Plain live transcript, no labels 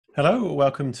Hello,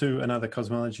 welcome to another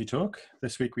Cosmology talk.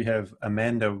 This week we have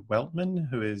Amanda Weltman,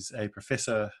 who is a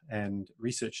professor and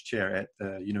research chair at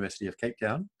the University of Cape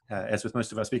Town. As with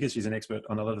most of our speakers, she's an expert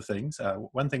on a lot of things.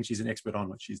 One thing she's an expert on,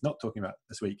 which she's not talking about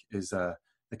this week, is the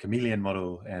chameleon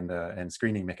model and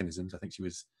screening mechanisms. I think she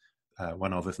was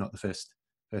one of, if not the first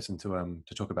person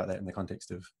to talk about that in the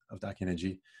context of dark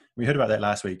energy. We heard about that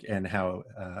last week and how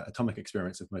atomic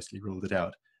experiments have mostly ruled it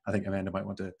out. I think Amanda might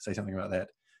want to say something about that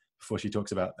before she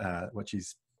talks about what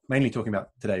she's mainly talking about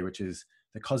today, which is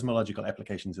the cosmological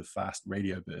applications of fast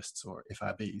radio bursts, or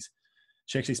FRBs.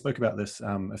 She actually spoke about this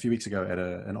a few weeks ago at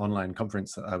an online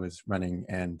conference that I was running,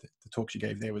 and the talk she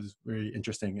gave there was very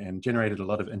interesting and generated a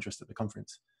lot of interest at the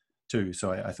conference too.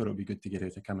 So I thought it would be good to get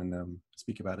her to come and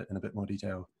speak about it in a bit more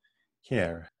detail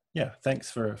here. Yeah,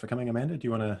 thanks for coming, Amanda. Do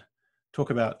you want to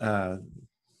talk about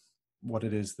what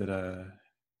it is that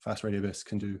fast radio bursts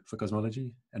can do for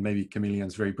cosmology, and maybe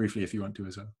chameleons very briefly if you want to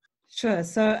as well? Sure.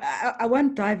 So I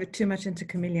won't dive too much into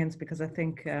chameleons because I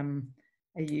think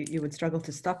you would struggle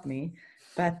to stop me.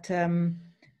 But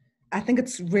I think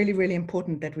it's really, really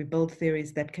important that we build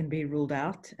theories that can be ruled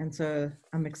out. And so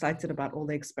I'm excited about all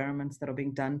the experiments that are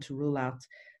being done to rule out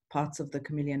parts of the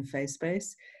chameleon phase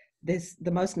space.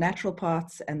 The most natural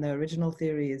parts and the original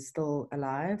theory is still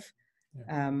alive.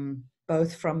 Yeah.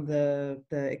 Both from the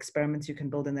experiments you can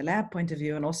build in the lab point of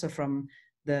view, and also from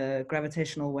the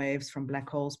gravitational waves from black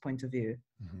holes point of view.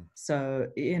 Mm-hmm. So,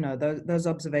 you know, those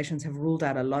observations have ruled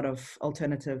out a lot of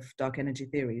alternative dark energy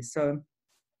theories. So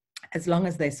as long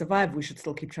as they survive, we should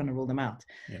still keep trying to rule them out.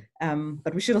 Yeah.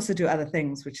 But we should also do other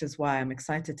things, which is why I'm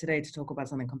excited today to talk about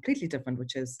something completely different,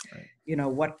 which is, right, you know,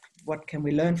 what can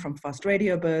we learn from fast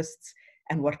radio bursts,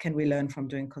 and what can we learn from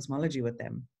doing cosmology with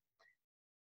them?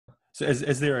 So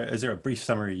is there a brief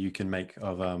summary you can make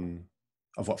of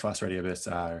what fast radio bursts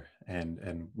are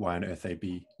and why on earth they'd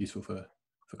be useful for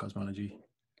cosmology?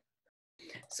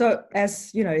 So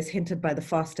as you know, is hinted by the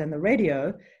fast and the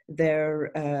radio,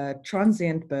 they're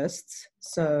transient bursts.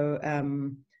 So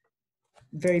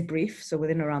very brief, so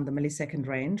within around the millisecond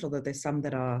range, although there's some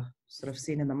that are sort of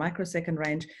seen in the microsecond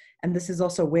range. And this is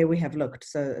also where we have looked.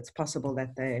 So it's possible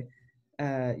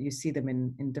that you see them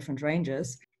in different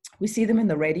ranges. We see them in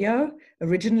the radio.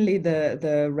 Originally,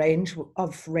 the range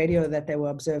of radio that they were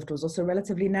observed was also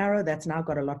relatively narrow. That's now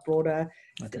got a lot broader,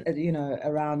 okay, you know,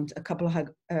 around a couple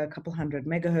hundred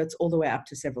megahertz, all the way up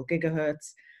to several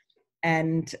gigahertz.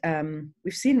 And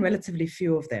we've seen relatively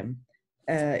few of them.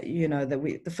 You know,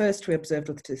 the first we observed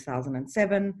was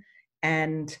 2007.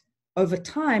 And over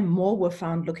time, more were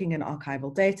found looking in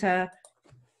archival data.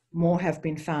 More have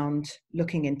been found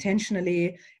looking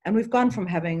intentionally. And we've gone from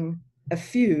having a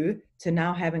few to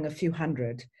now having a few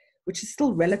hundred, which is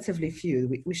still relatively few.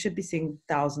 We should be seeing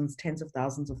thousands, tens of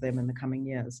thousands of them in the coming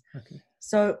years. Okay.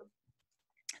 So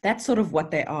that's sort of what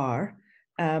they are.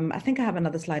 I think I have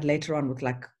another slide later on with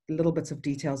like little bits of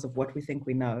details of what we think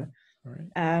we know. All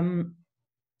right.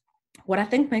 What I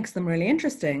think makes them really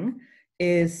interesting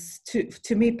is,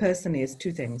 to me personally, is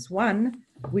two things. One,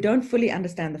 we don't fully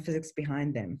understand the physics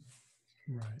behind them.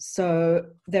 Right. So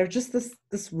they're just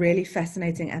this really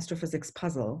fascinating astrophysics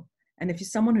puzzle. And if you're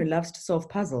someone who loves to solve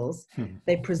puzzles,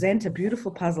 they present a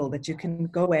beautiful puzzle that you can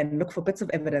go and look for bits of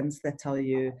evidence that tell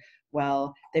you,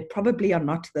 well, they probably are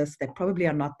not this, they probably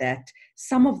are not that.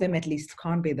 Some of them at least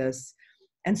can't be this.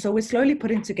 And so we're slowly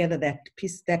putting together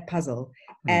that puzzle.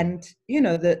 And, you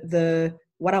know,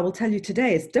 what I will tell you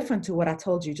today is different to what I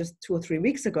told you just 2 or 3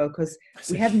 weeks ago, because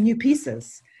we have new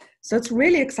pieces. So it's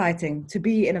really exciting to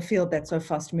be in a field that's so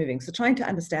fast moving. So trying to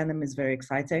understand them is very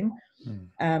exciting.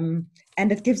 And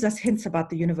it gives us hints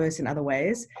about the universe in other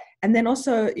ways. And then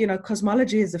also, you know,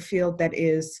 cosmology is a field that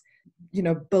is, you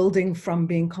know, building from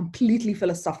being completely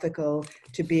philosophical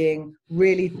to being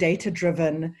really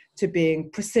data-driven, to being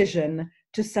precision,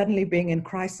 to suddenly being in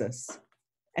crisis.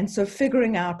 And so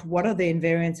figuring out what are the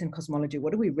invariants in cosmology,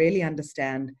 what do we really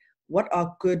understand, what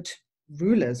are good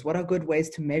rulers, what are good ways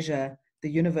to measure the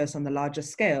universe on the larger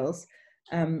scales,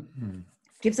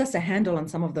 gives us a handle on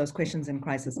some of those questions in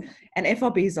crisis. And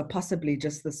FRBs are possibly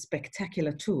just the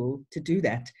spectacular tool to do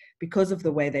that because of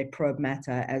the way they probe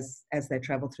matter as they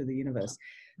travel through the universe.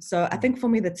 So I think for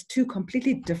me, that's two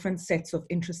completely different sets of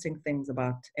interesting things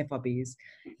about FRBs.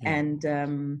 Yeah.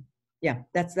 And yeah,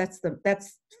 that's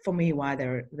for me why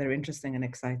they're interesting and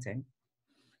exciting.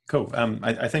 Cool.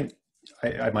 I think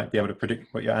I might be able to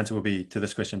predict what your answer will be to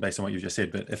this question based on what you just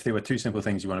said. But if there were two simple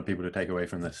things you wanted people to take away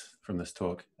from this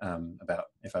talk about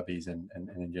FRBs and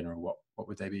in general, what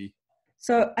would they be?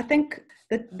 So I think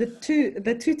that the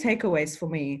two takeaways for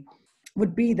me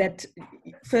would be that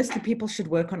firstly, people should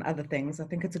work on other things. I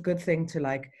think it's a good thing to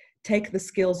like take the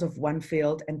skills of one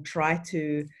field and try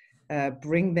to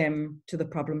bring them to the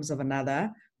problems of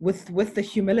another with the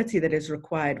humility that is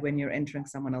required when you're entering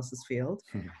someone else's field.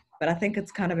 But I think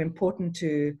it's kind of important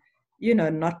to,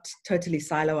 not totally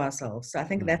silo ourselves. So I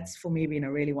think that's for me been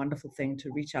a really wonderful thing,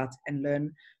 to reach out and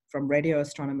learn from radio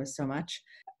astronomers so much.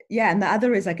 Yeah, and the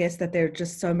other is, I guess, that there are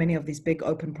just so many of these big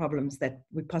open problems that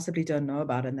we possibly don't know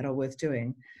about and that are worth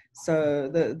doing. So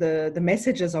the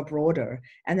messages are broader.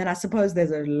 And then I suppose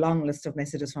there's a long list of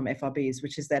messages from FRBs,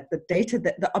 which is that the data,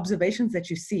 the observations that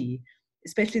you see,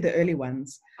 especially the early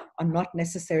ones, are not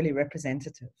necessarily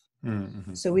representative.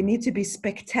 Mm-hmm. So we need to be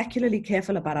spectacularly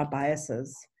careful about our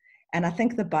biases. And I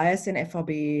think the bias in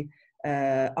FRB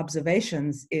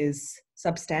observations is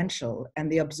substantial,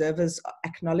 and the observers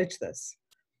acknowledge this.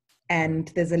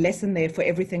 And there's a lesson there for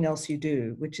everything else you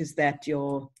do, which is that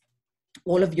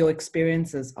all of your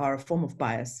experiences are a form of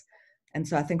bias. And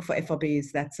so I think for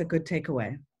FRBs, that's a good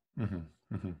takeaway.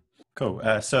 Mm-hmm. Mm-hmm.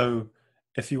 Cool. So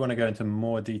if you want to go into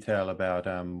more detail about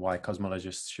why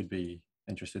cosmologists should be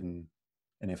interested in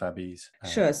FRBs.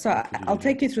 Sure. So I'll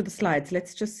take you through the slides.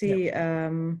 Let's just see.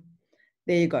 Yep.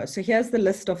 There you go. So here's the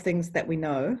list of things that we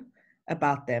know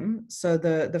about them. So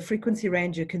the frequency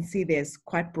range, you can see there's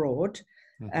quite broad.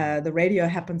 Mm-hmm. The radio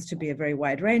happens to be a very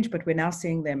wide range, but we're now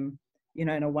seeing them, in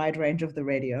a wide range of the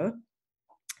radio.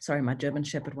 Sorry, my German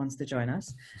Shepherd wants to join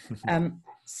us.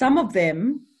 Some of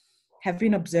them have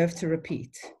been observed to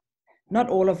repeat, not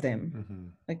all of them.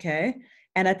 Mm-hmm. Okay.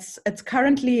 And it's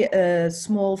currently a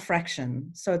small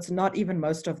fraction. So it's not even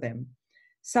most of them.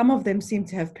 Some of them seem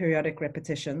to have periodic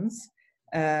repetitions.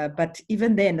 But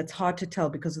even then, it's hard to tell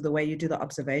because of the way you do the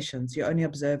observations. You only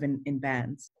observe in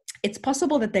bands. It's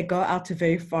possible that they go out to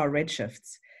very far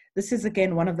redshifts. This is,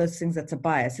 again, one of those things that's a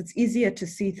bias. It's easier to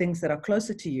see things that are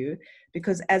closer to you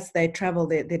because as they travel,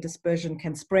 their dispersion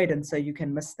can spread, and so you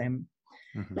can miss them.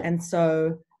 Mm-hmm. And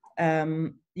so,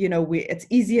 it's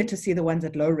easier to see the ones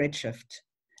at low redshift.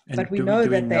 And but we know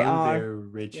that they are their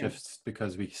redshifts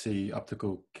because we see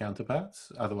optical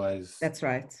counterparts. Otherwise, that's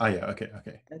right. Oh yeah, okay.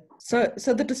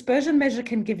 So the dispersion measure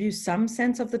can give you some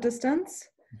sense of the distance.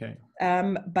 Okay.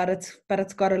 But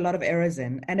it's got a lot of errors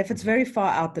in, and if it's very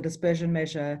far out, the dispersion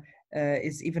measure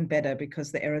is even better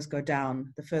because the errors go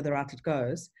down the further out it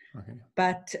goes. Okay.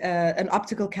 But an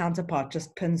optical counterpart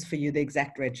just pins for you the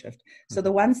exact redshift. So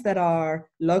the ones that are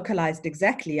localized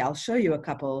exactly, I'll show you a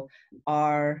couple,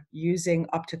 are using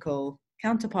optical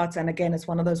counterparts. And again, it's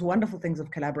one of those wonderful things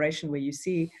of collaboration where you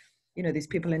see, these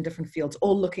people in different fields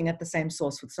all looking at the same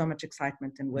source with so much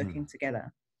excitement and working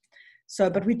together. So,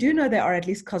 but we do know there are at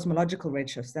least cosmological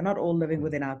redshifts. They're not all living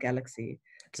within our galaxy.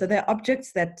 So they're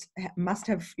objects that must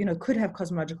have, could have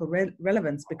cosmological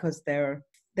relevance because they're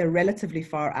relatively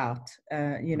far out,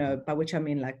 by which I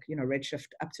mean redshift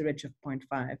up to redshift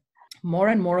 0.5. More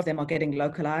and more of them are getting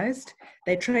localized.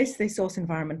 They trace their source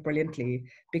environment brilliantly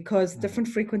because different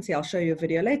frequency, I'll show you a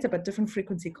video later, but different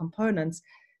frequency components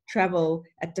travel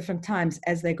at different times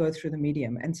as they go through the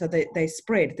medium. And so they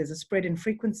spread. There's a spread in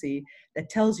frequency that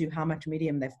tells you how much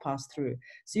medium they've passed through.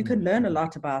 So you can learn a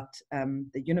lot about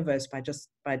the universe by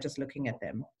just looking at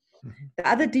them. Mm-hmm. The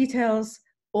other details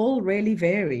all really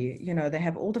vary. They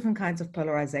have all different kinds of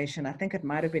polarization. I think it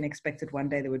might have been expected one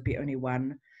day there would be only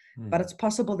one, but it's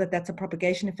possible that that's a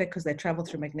propagation effect because they travel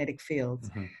through magnetic fields.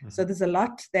 Mm-hmm. So there's a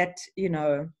lot that,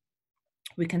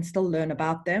 we can still learn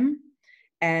about them.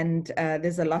 And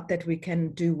there's a lot that we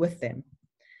can do with them.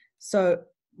 So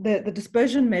the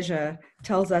dispersion measure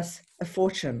tells us a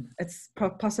fortune. It's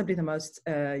possibly the most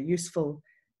useful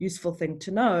thing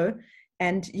to know.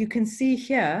 And you can see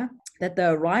here that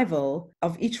the arrival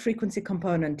of each frequency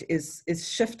component is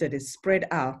shifted, is spread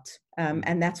out.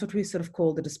 And that's what we sort of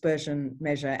call the dispersion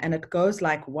measure. And it goes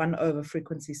like 1 over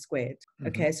frequency squared. Mm-hmm.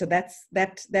 Okay, so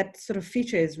that sort of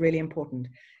feature is really important.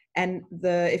 And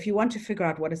if you want to figure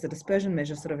out what is the dispersion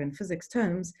measure sort of in physics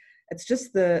terms, it's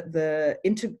just the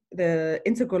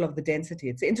integral of the density.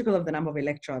 It's the integral of the number of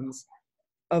electrons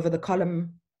over the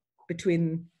column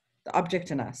between the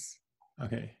object and us.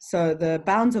 Okay. So the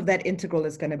bounds of that integral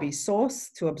is going to be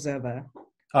source to observer.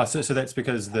 Oh, so that's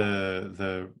because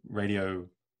the radio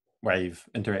wave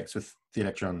interacts with the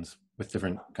electrons with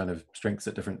different kind of strengths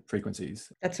at different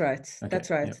frequencies. That's right. Okay. That's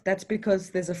right. Yep. That's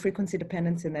because there's a frequency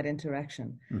dependence in that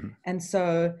interaction. Mm-hmm. And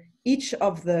so each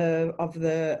of the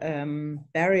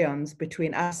baryons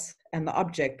between us and the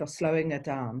object are slowing it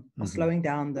down, or slowing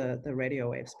down the radio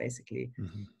waves, basically.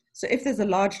 Mm-hmm. So if there's a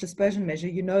large dispersion measure,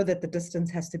 you know that the distance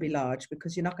has to be large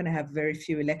because you're not going to have very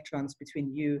few electrons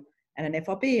between you and an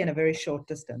FRB in a very short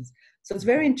distance. So it's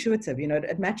very intuitive,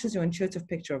 it matches your intuitive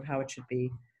picture of how it should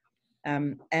be.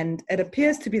 And it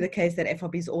appears to be the case that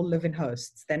FRBs all live in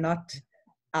hosts. They're not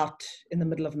out in the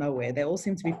middle of nowhere. They all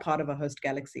seem to be part of a host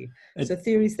galaxy. So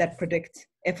theories that predict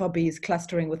FRBs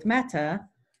clustering with matter,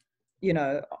 you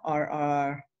know,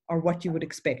 are what you would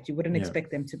expect. You wouldn't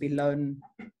expect them to be lone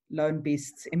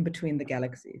beasts in between the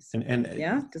galaxies. And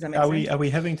yeah, does that make sense? Are we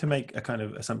having to make a kind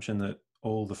of assumption that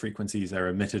all the frequencies are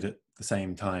emitted at the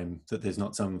same time, that there's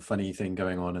not some funny thing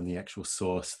going on in the actual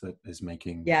source that is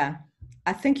making? Yeah,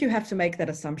 I think you have to make that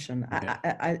assumption.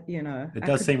 Okay. You know, it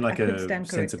does seem like a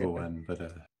sensible one, but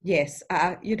yes,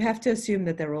 you'd have to assume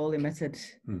that they're all emitted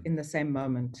in the same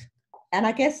moment. And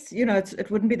I guess, you know, it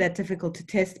wouldn't be that difficult to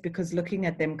test, because looking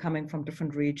at them coming from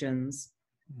different regions,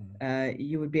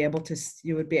 you would be able to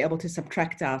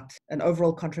subtract out an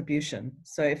overall contribution.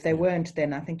 So if they weren't,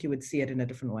 then I think you would see it in a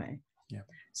different way. Yeah.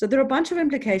 So there are a bunch of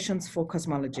implications for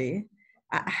cosmology.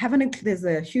 I haven't there's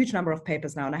a huge number of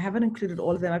papers now, and I haven't included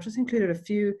all of them. I've just included a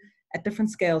few at different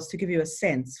scales to give you a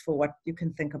sense for what you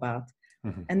can think about.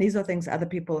 And these are things other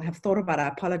people have thought about. I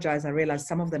apologize. I realize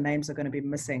some of the names are going to be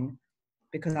missing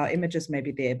because our images may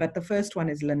be there. But the first one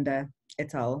is Linda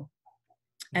et al.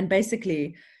 And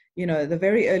basically, you know, the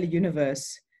very early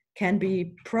universe can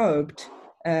be probed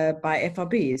by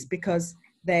FRBs because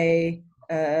they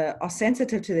are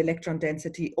sensitive to the electron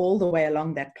density all the way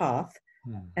along that path.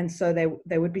 And so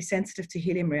they would be sensitive to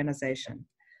helium reionization.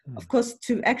 Of course,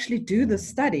 to actually do the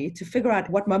study, to figure out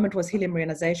what moment was helium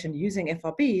reionization using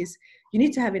FRBs, you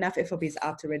need to have enough FRBs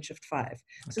out to redshift 5. Okay.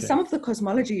 So some of the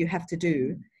cosmology you have to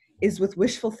do is with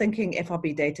wishful thinking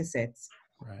FRB data sets.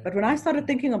 Right. But when I started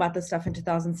thinking about this stuff in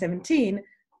 2017,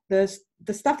 the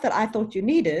stuff that I thought you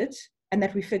needed and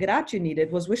that we figured out you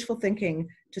needed was wishful thinking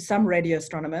to some radio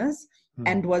astronomers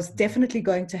and was definitely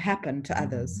going to happen to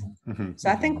others. So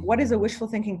I think what is a wishful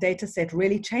thinking data set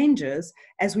really changes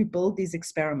as we build these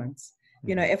experiments.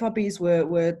 You know, FRBs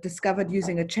were discovered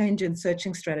using a change in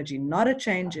searching strategy, not a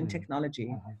change in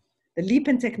technology. The leap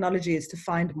in technology is to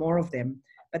find more of them,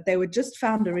 but they were just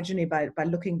found originally by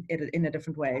looking at it in a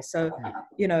different way. So,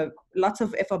 you know, lots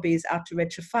of FRBs out to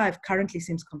redshift 5 currently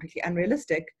seems completely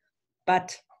unrealistic,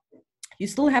 but you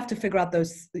still have to figure out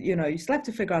those, you know, you still have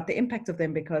to figure out the impact of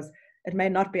them because it may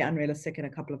not be unrealistic in a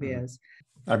couple of years.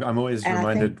 I'm always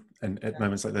reminded at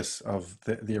moments like this of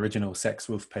the original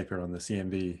Sachs-Wolf paper on the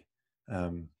CMB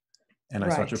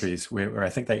anisotropies, where I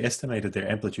think they estimated their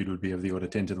amplitude would be of the order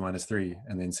 10 to the minus 3,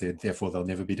 and then said, therefore, they'll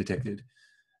never be detected.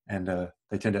 And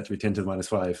they turned out to be 10 to the minus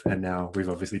 5, and now we've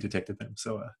obviously detected them.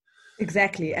 So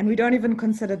exactly. And we don't even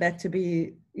consider that to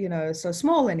be, you know, so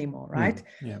small anymore, right?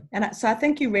 And so I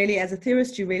think you really, as a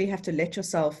theorist, you really have to let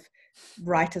yourself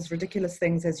write as ridiculous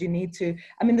things as you need to.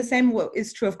 I mean, the same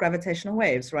is true of gravitational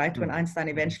waves, right? When Einstein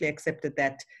eventually accepted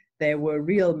that they were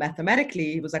real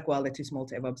mathematically, he was like, well, they're too small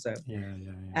to ever observe.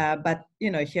 But, you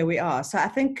know, here we are. So I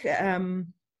think,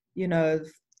 you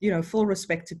know, full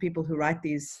respect to people who write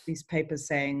these papers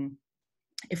saying,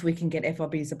 if we can get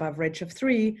FRBs above redshift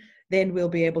 3, then we'll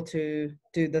be able to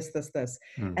do this.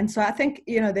 And so I think,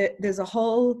 you know, there's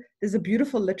a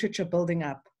beautiful literature building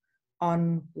up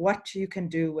on what you can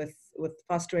do with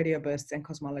fast radio bursts and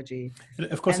cosmology.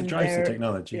 And of course, it drives the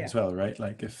technology as well, right?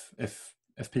 Like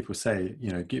if people say,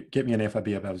 you know, get me an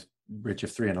FRB above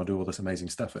redshift 3 and I'll do all this amazing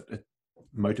stuff, it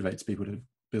motivates people to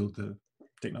build the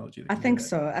technology. I think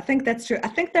so. I think that's true. I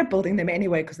think they're building them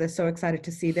anyway because they're so excited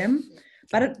to see them.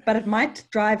 But it might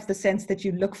drive the sense that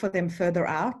you look for them further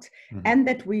out, and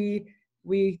that we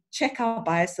check our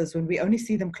biases when we only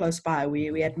see them close by.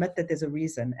 We admit that there's a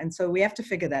reason. And so we have to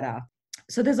figure that out.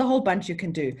 So there's a whole bunch you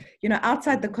can do. You know,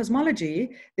 outside the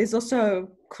cosmology, there's also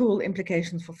cool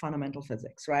implications for fundamental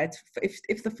physics, right?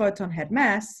 If the photon had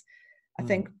mass, I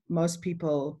think most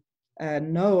people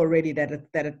know already that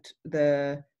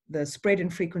the spread in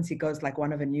frequency goes like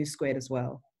 1 over nu squared as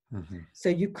well. So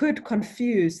you could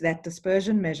confuse that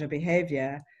dispersion measure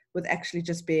behavior with actually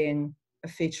just being a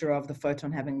feature of the photon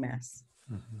having mass.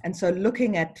 And so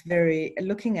looking at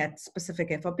specific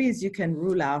FRBs, you can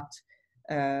rule out,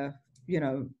 you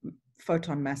know,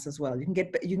 photon mass as well. You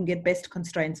can get best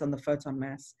constraints on the photon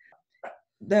mass.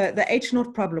 The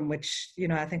H0 problem, which, you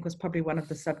know, I think was probably one of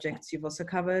the subjects you've also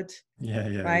covered.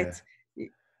 Right. Yeah.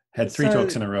 Had 3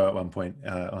 talks in a row at one point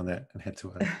on that, and had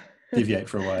to deviate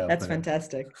for a while. That's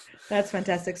fantastic. That's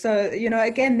fantastic. So, you know,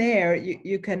 again, there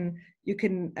you can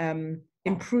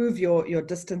improve your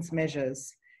distance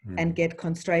measures and get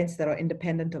constraints that are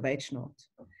independent of H0.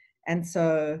 And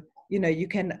so, you know, you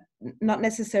can not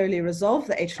necessarily resolve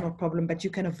the H0 problem, but you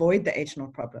can avoid the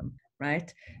H0 problem,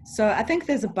 right? So I think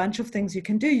there's a bunch of things you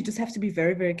can do. You just have to be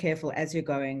very, very careful as you're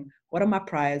going. What are my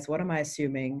priors? What am I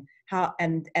assuming? how,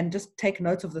 and just take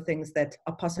note of the things that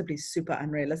are possibly super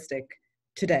unrealistic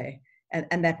today,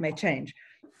 and that may change.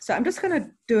 So I'm just going to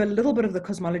do a little bit of the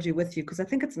cosmology with you, because I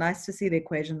think it's nice to see the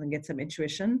equations and get some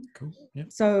intuition. Cool. Yeah.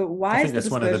 So why I is think the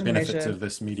that's one of the dispersion benefits measure of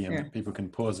this medium, Yeah. that people can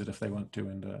pause it if they want to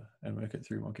and work it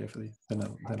through more carefully than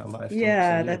a live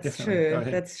Yeah, talk. So, that's definitely. true. Go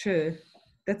ahead. That's true.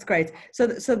 That's great. So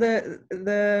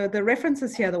the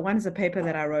references here, the one is a paper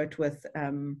that I wrote with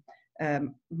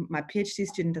my PhD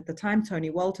student at the time,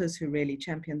 Tony Walters, who really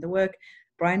championed the work,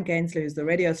 Brian Gainsler, who's the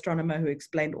radio astronomer who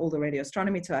explained all the radio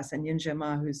astronomy to us, and Yun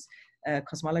Ma, who's a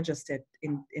cosmologist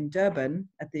in Durban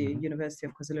at the University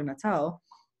of KwaZulu-Natal.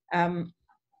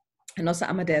 And also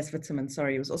Amadeus Witzeman,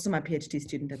 sorry, he was also my PhD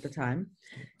student at the time,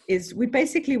 is we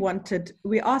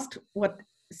asked what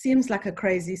seems like a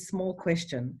crazy small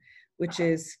question, which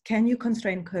is, can you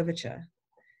constrain curvature?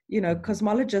 You know,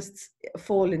 cosmologists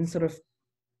fall in sort of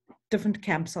different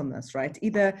camps on this, right?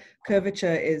 Either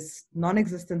curvature is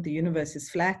non-existent, the universe is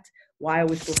flat, why are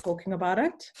we still talking about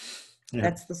it? Yeah.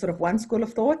 That's the sort of one school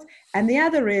of thought. And the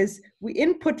other is, we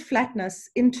input flatness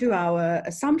into our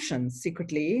assumptions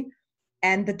secretly,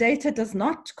 and the data does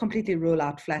not completely rule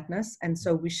out flatness. And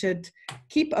so we should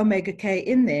keep omega k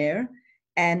in there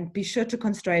and be sure to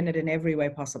constrain it in every way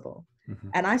possible.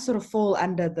 And I sort of fall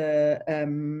under the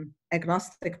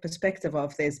agnostic perspective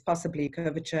of there's possibly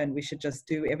curvature and we should just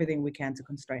do everything we can to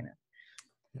constrain it.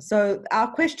 Yeah. So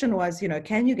our question was, you know,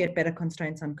 can you get better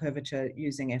constraints on curvature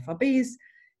using FRBs?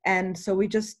 And so we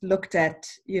just looked at,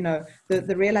 you know,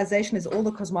 the realization is all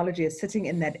the cosmology is sitting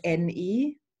in that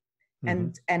NE,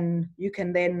 and you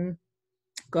can then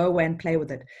go away and play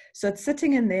with it. So it's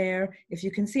sitting in there. If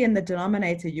you can see in the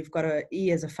denominator, you've got a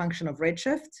E as a function of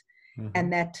redshift,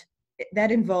 and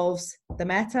that involves the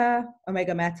matter,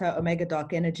 omega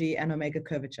dark energy, and omega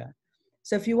curvature.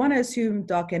 So if you want to assume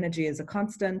dark energy is a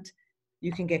constant,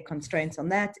 you can get constraints on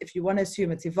that. If you want to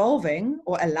assume it's evolving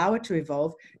or allow it to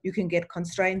evolve, you can get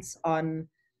constraints on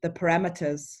the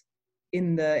parameters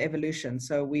in the evolution.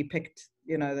 So we picked,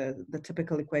 you know, the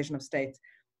typical equation of state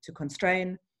to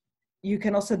constrain. You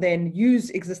can also then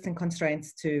use existing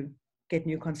constraints to get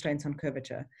new constraints on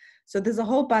curvature. So there's a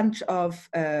whole bunch of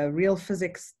real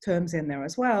physics terms in there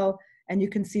as well, and you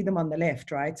can see them on the left,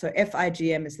 right? So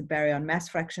FIGM is the baryon mass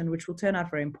fraction, which will turn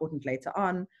out very important later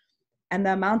on. And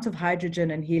the amount of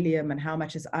hydrogen and helium and how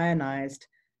much is ionized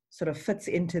sort of fits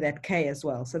into that K as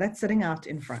well. So that's sitting out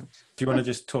in front. Do you want to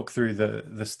just talk through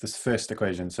this first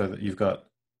equation, so that you've got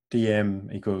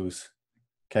dm equals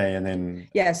K and then...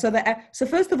 Yeah, so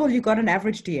first of all, you've got an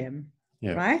average dm,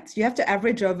 right? You have to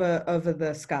average over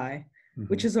the sky,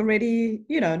 which is already,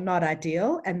 you know, not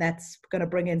ideal, and that's going to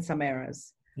bring in some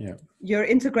errors. Yeah. You're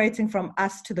integrating from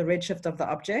us to the redshift of the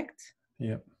object.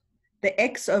 Yeah. The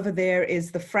X over there is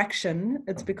the fraction.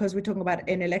 It's because we're talking about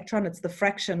an electron. It's the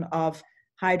fraction of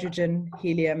hydrogen,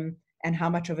 helium, and how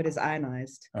much of it is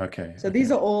ionized. Okay. So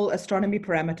these are all astronomy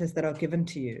parameters that are given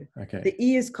to you. Okay. The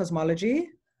E is cosmology,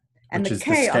 and which the is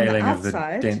K the scaling on the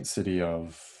outside, of the density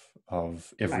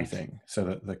of everything. Right. So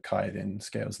that the chi then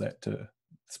scales that to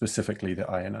specifically the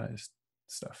ionized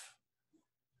stuff.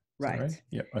 Right.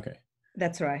 Yeah. Okay.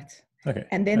 That's right. Okay.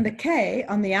 And then the K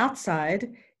on the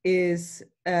outside is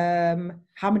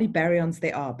how many baryons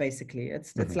there are, basically.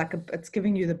 It's like it's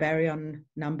giving you the baryon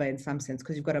number in some sense,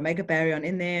 because you've got omega baryon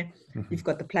in there, you've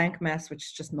got the Planck mass, which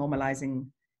is just normalizing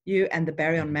you, and the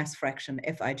baryon mass fraction,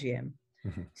 FIGM.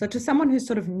 So to someone who's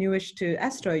sort of newish to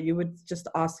astro, you would just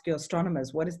ask your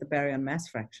astronomers, what is the baryon mass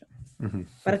fraction?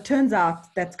 But it turns out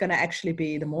that's going to actually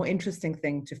be the more interesting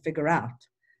thing to figure out.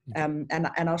 And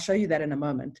I'll show you that in a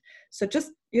moment. So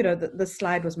just, you know, the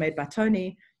slide was made by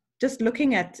Tony. Just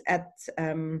looking at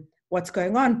what's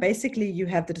going on, basically you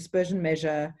have the dispersion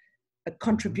measure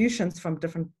contributions from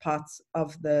different parts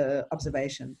of the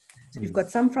observation. So you've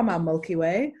got some from our Milky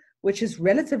Way, which is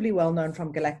relatively well known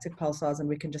from galactic pulsars, and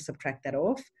we can just subtract that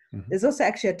off. There's also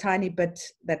actually a tiny bit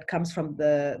that comes from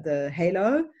the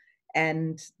halo,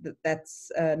 and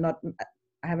that's not,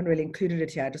 I haven't really included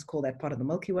it here, I just call that part of the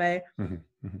Milky Way.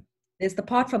 There's the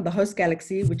part from the host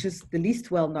galaxy, which is the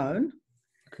least well known.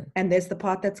 Okay. And there's the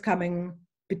part that's coming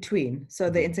between, so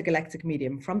the intergalactic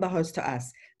medium from the host to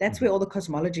us. That's where all the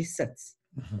cosmology sits,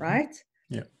 right?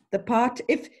 Yeah. The part,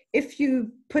 if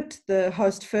you put the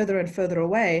host further and further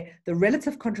away, the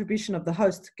relative contribution of the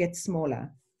host gets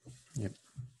smaller. Yep.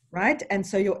 Right? And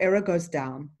so your error goes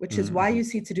down, which is why you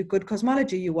see, to do good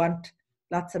cosmology, you want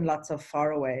lots and lots of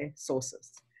faraway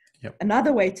sources. Yep.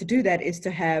 Another way to do that is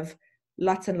to have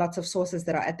lots and lots of sources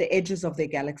that are at the edges of their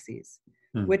galaxies,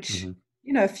 which,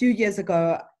 you know, a few years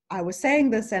ago, I was saying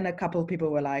this and a couple of people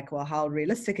were like, well, how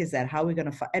realistic is that? How are we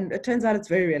going to find? And it turns out it's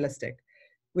very realistic.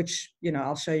 which,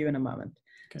 I'll show you in a moment.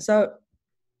 Okay. So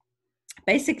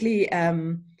basically,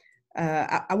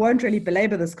 I won't really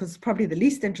belabor this because it's probably the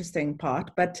least interesting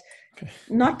part, but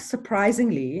not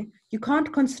surprisingly, you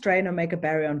can't constrain omega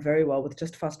baryon very well with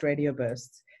just fast radio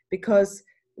bursts because,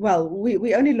 well,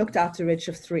 we only looked out to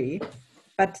redshift 3,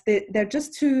 but they're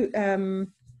just too,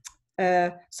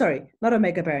 sorry, not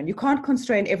omega baryon. You can't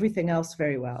constrain everything else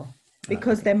very well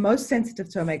because they're most sensitive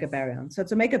to omega baryon. So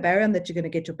it's omega baryon that you're going to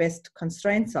get your best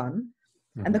constraints on.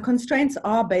 And the constraints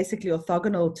are basically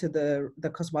orthogonal to the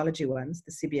cosmology ones,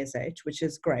 the CBSH, which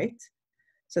is great.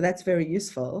 So that's very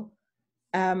useful.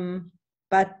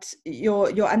 But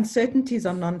your uncertainties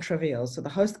are non-trivial. So the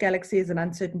host galaxy is an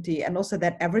uncertainty, and also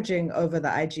that averaging over the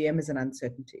IGM is an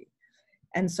uncertainty.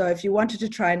 And so if you wanted to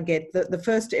try and get, the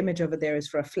first image over there is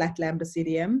for a flat lambda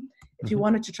CDM. If you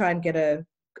wanted to try and get a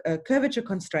curvature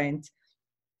constraint,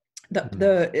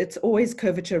 it's always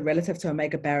curvature relative to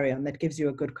omega baryon that gives you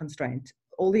a good constraint.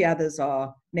 All the others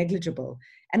are negligible.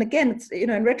 And again, it's,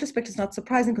 in retrospect, it's not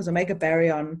surprising because omega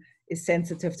baryon is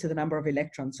sensitive to the number of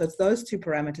electrons. So it's those two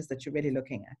parameters that you're really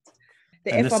looking at.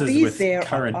 The and FRBs this is with there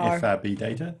current are FRB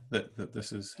data that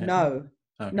this is happening?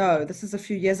 No, this is a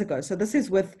few years ago. So this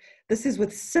is with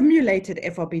simulated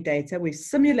FRB data. We've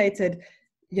simulated,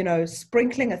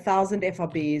 sprinkling 1,000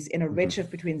 FRBs in a redshift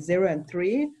between 0 and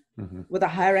 3 with a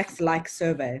Hyrax-like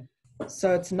survey.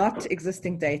 So it's not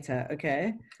existing data,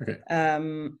 okay?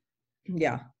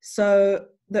 Yeah. So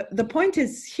the point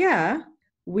is here,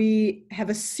 we have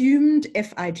assumed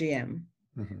FIGM.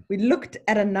 We looked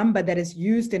at a number that is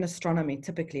used in astronomy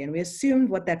typically, and we assumed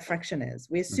what that fraction is.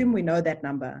 We assume we know that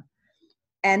number.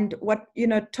 And what,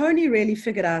 Tony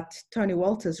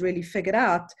Walters really figured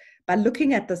out by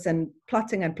looking at this and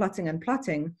plotting and plotting and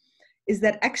plotting is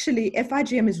that actually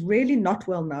FIGM is really not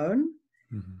well known.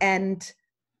 And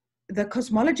the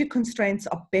cosmology constraints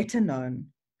are better known.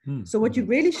 So what you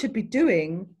really should be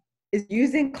doing is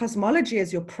using cosmology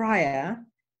as your prior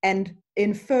and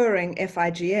inferring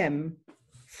FIGM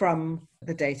from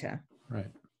the data. Right.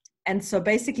 And so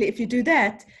basically, if you do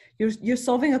that, you're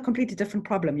solving a completely different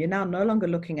problem. You're now no longer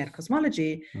looking at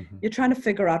cosmology. You're trying to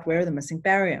figure out where are the missing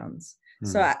baryons.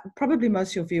 So probably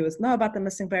most of your viewers know about the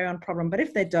missing baryon problem, but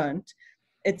if they don't,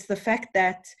 it's the fact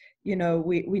that, we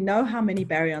know how many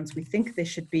baryons we think there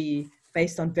should be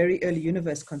based on very early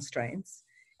universe constraints.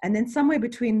 And then somewhere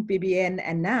between BBN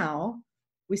and now,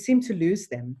 we seem to lose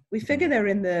them. We figure they're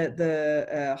in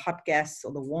the hot gas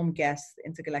or the warm gas, the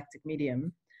intergalactic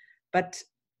medium, but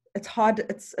it's hard.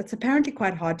 It's apparently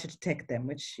quite hard to detect them,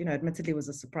 which, admittedly was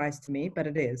a surprise to me, but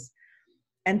it is.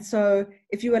 And so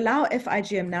if you allow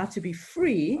FIGM now to be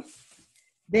free,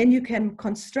 then you can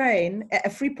constrain a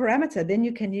free parameter, then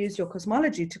you can use your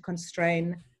cosmology to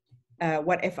constrain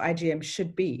what FIGM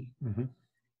should be.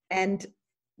 And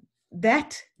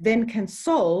that then can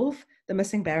solve the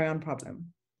missing baryon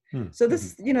problem. So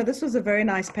this, this was a very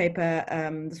nice paper.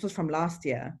 This was from last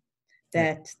year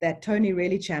that Tony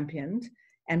really championed,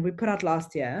 and we put out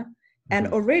last year. And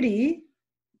already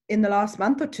in the last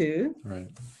month or two,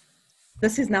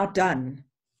 this is now done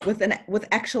with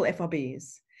actual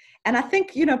FRBs. And I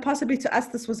think, possibly to us,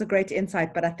 this was a great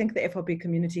insight, but I think the FRB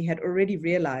community had already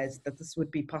realized that this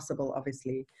would be possible,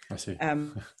 obviously. I see.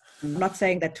 I'm not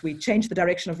saying that we changed the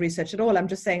direction of research at all. I'm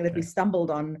just saying that we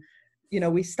stumbled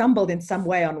in some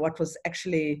way on what was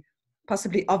actually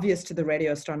possibly obvious to the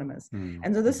radio astronomers.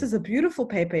 And so this is a beautiful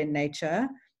paper in Nature.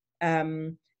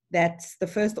 That's the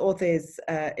first author is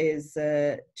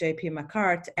J.P.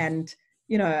 McCart. And,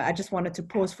 I just wanted to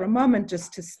pause for a moment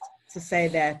just to say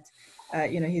that,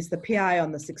 he's the PI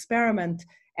on this experiment,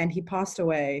 and he passed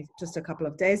away just a couple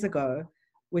of days ago,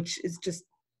 which is just,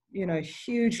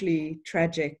 hugely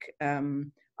tragic,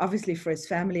 obviously for his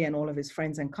family and all of his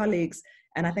friends and colleagues.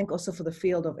 And I think also for the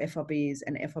field of FRBs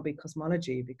and FRB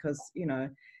cosmology, because,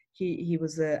 he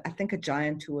was, I think, a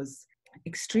giant who was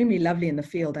extremely lovely in the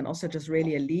field and also just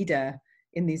really a leader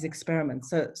in these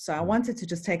experiments. So I wanted to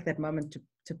just take that moment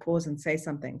to pause and say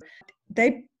something.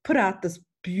 They put out this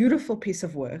beautiful piece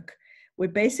of work where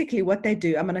basically what they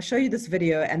do, I'm going to show you this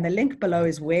video, and the link below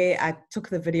is where I took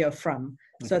the video from.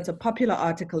 So it's a popular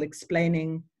article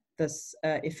explaining this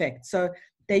effect. So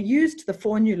they used the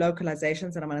 4 new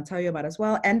localizations that I'm going to tell you about as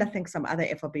well, and I think some other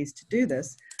FRBs to do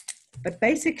this. But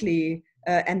basically,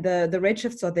 and the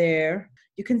redshifts are there.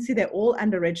 You can see they're all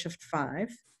under redshift 5.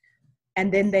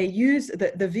 And then they use,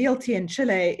 the VLT in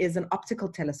Chile is an optical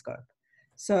telescope.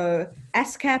 So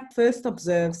ASCAP first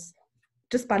observes,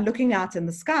 just by looking out in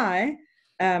the sky,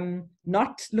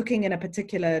 not looking in a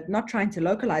particular, not trying to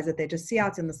localize it, they just see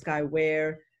out in the sky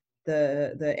where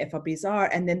the FRBs are,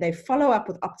 and then they follow up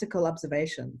with optical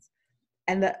observations.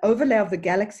 And the overlay of the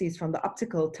galaxies from the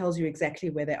optical tells you exactly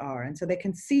where they are. And so they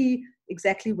can see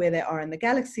exactly where they are in the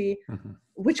galaxy,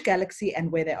 which galaxy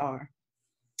and where they are.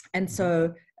 And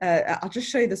so I'll just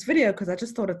show you this video because I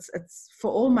just thought it's for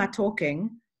all my talking,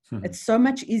 it's so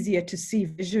much easier to see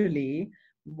visually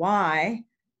why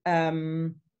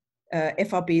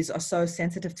FRBs are so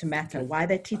sensitive to matter, why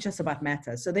they teach us about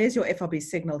matter. So there's your FRB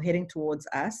signal heading towards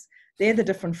us. They're the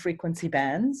different frequency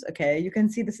bands, okay? You can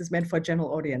see this is meant for a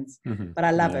general audience, but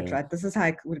I love it, right? This is how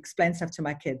I would explain stuff to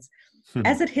my kids.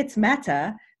 As it hits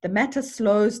matter, the matter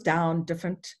slows down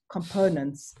different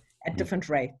components at different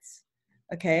rates,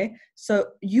 okay? So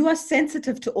you are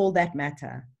sensitive to all that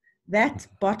matter. That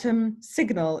bottom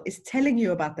signal is telling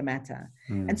you about the matter.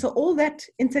 And so all that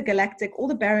intergalactic, all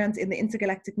the baryons in the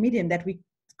intergalactic medium that we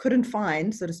couldn't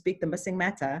find, so to speak, the missing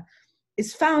matter,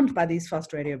 is found by these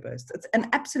fast radio bursts. It's an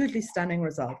absolutely stunning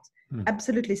result.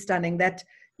 Absolutely stunning that,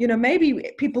 you know,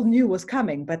 maybe people knew was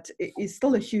coming, but it is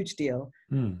still a huge deal.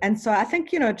 And so I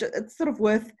think, you know, it's sort of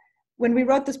worth, when we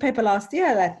wrote this paper last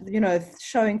year, that, you know,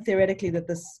 showing theoretically that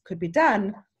this could be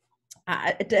done,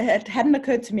 it hadn't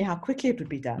occurred to me how quickly it would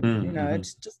be done. You know,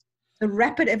 it's just the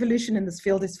rapid evolution in this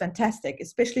field is fantastic,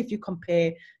 especially if you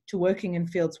compare to working in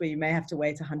fields where you may have to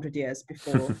wait 100 years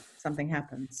before something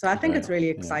happens. So I think it's really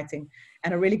exciting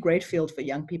and a really great field for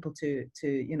young people to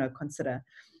you know, consider.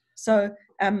 So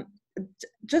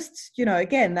just, you know,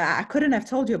 again, I couldn't have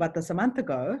told you about this a month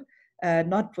ago,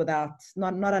 not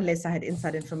unless I had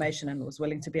inside information and was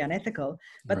willing to be unethical.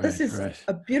 But this is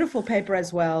a beautiful paper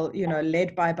as well, you know,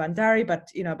 led by Bandari, but,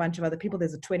 you know, a bunch of other people.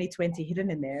 There's a 2020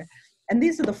 hidden in there. And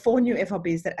these are the 4 new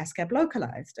FRBs that ASCAP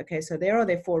localized. Okay, so there are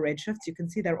their 4 redshifts. You can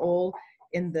see they're all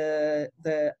in the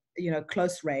you know,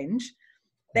 close range.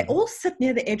 They all sit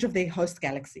near the edge of their host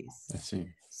galaxies. I see.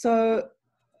 So,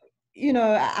 you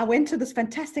know, I went to this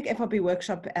fantastic FRB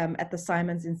workshop at the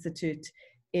Simons Institute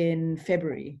in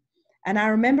February. And I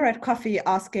remember at coffee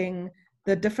asking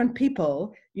the different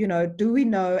people, you know, do we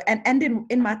know, and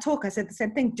in my talk, I said the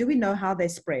same thing, do we know how they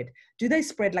spread? Do they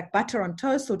spread like butter on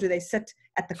toast, or do they sit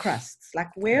at the crusts? Like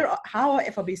how are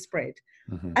FRBs spread?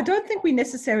 I don't think we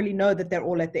necessarily know that they're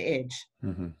all at the edge,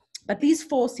 but these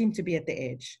 4 seem to be at the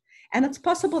edge. And it's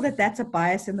possible that that's a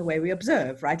bias in the way we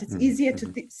observe, right? It's easier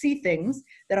to see things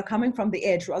that are coming from the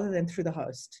edge rather than through the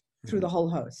host, through the whole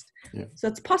host. So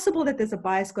it's possible that there's a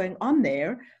bias going on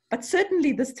there, but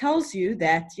certainly this tells you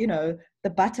that, you know, the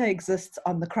butter exists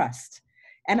on the crust.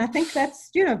 And I think that's,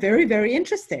 you know, very, very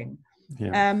interesting.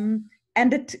 And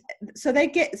so they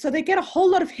get a whole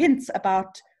lot of hints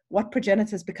about what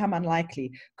progenitors become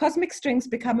unlikely. Cosmic strings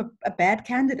become a bad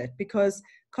candidate because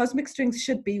cosmic strings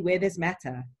should be where there's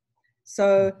matter.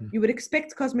 So you would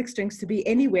expect cosmic strings to be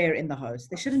anywhere in the host.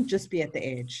 They shouldn't just be at the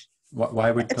edge.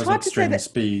 Why would cosmic strings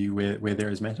be where there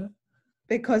is matter?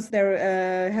 Because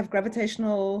they have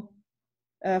gravitational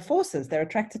forces. They're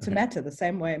attracted to matter the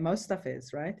same way most stuff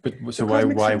is, right? But so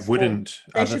why wouldn't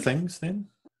other things then?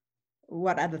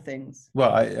 What other things?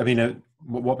 Well, I mean,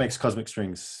 what makes cosmic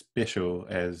strings special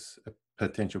as a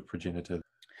potential progenitor?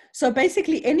 So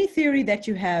basically, any theory that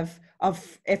you have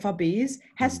of FRBs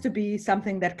has to be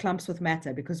something that clumps with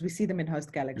matter, because we see them in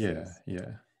host galaxies.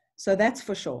 So that's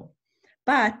for sure.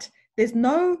 But there's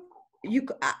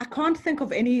I can't think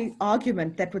of any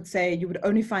argument that would say you would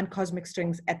only find cosmic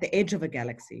strings at the edge of a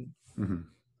galaxy.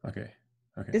 Okay.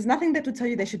 There's nothing that would tell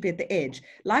you they should be at the edge.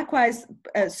 Likewise,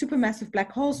 supermassive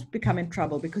black holes become in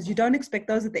trouble because you don't expect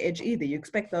those at the edge either. You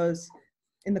expect those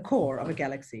in the core of a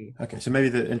galaxy. Okay, so maybe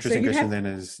the interesting question then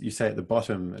is, you say at the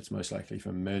bottom it's most likely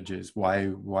from mergers.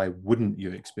 Why wouldn't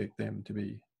you expect them to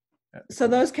be at the core?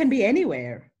 Those can be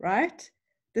anywhere, right?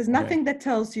 There's nothing that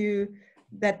tells you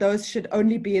that those should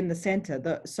only be in the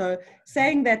center. So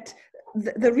saying that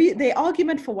the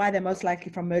argument for why they're most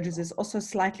likely from mergers is also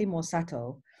slightly more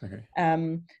subtle,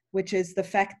 which is the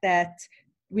fact that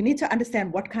we need to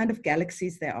understand what kind of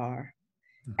galaxies there are.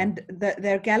 And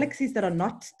there are galaxies that are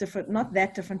not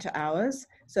that different to ours.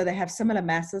 So they have similar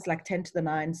masses, like 10 to the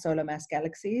 9 solar mass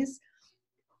galaxies.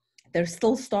 They're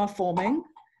still star forming,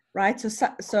 right?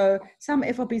 So some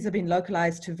FRBs have been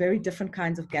localized to very different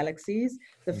kinds of galaxies.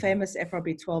 The famous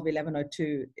FRB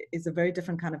 121102 is a very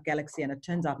different kind of galaxy, and it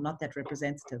turns out not that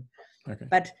representative.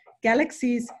 But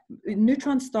galaxies,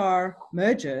 neutron star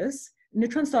mergers,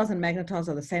 neutron stars and magnetars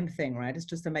are the same thing, right? It's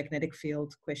just a magnetic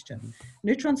field question.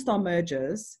 Neutron star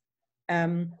mergers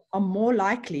are more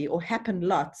likely, or happen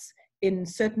lots, in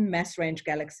certain mass range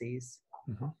galaxies.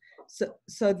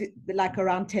 So like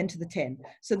around 10 to the 10.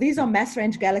 So these are mass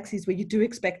range galaxies where you do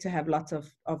expect to have lots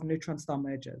of neutron star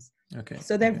mergers.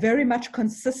 So they're very much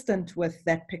consistent with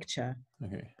that picture,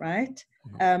 right?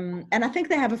 And I think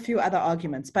they have a few other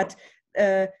arguments, but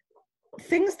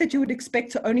things that you would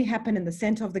expect to only happen in the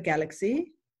center of the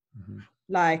galaxy,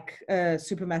 like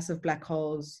supermassive black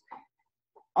holes,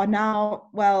 are now,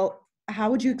 well, how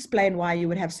would you explain why you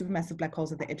would have supermassive black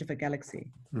holes at the edge of a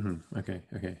galaxy? Okay.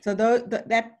 So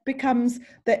that becomes,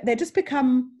 they just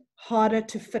become harder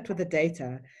to fit with the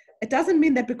data. It doesn't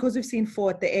mean that because we've seen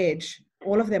 4 at the edge,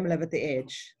 all of them live at the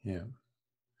edge. Yeah.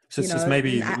 So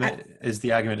maybe is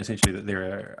the argument essentially that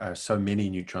there are so many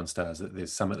neutron stars that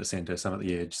there's some at the center, some at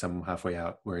the edge, some halfway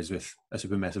out, whereas with a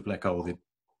supermassive black hole, there'd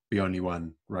be only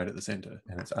one right at the center,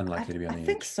 and it's unlikely to be on the edge. I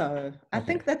think so. I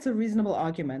think that's a reasonable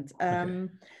argument.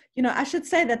 You know, I should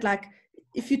say that, like,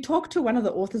 if you talk to one of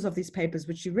the authors of these papers,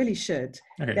 which you really should,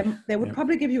 they would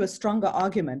probably give you a stronger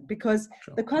argument, because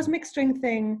the cosmic string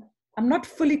thing, I'm not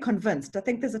fully convinced. I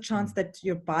think there's a chance that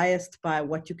you're biased by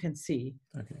what you can see.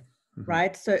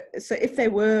 Right. So if they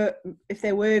were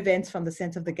events from the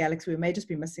center of the galaxy, we may just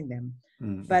be missing them.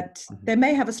 But they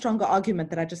may have a stronger argument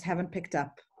that I just haven't picked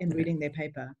up in reading their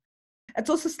paper. It's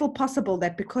also still possible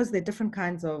that because they're different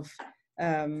kinds of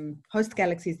host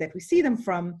galaxies that we see them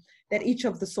from, that each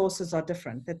of the sources are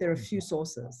different, that there are a few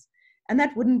sources. And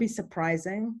that wouldn't be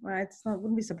surprising, right? It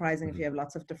wouldn't be surprising if you have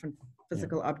lots of different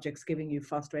physical objects giving you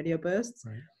fast radio bursts.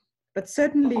 But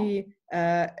certainly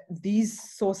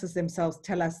these sources themselves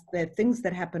tell us there are things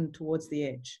that happen towards the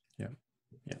edge.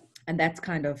 And that's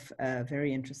kind of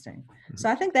very interesting. So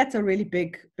I think that's a really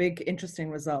big, interesting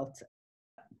result.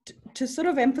 To sort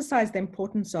of emphasize the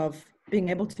importance of being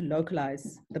able to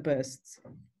localize the bursts,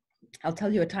 I'll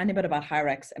tell you a tiny bit about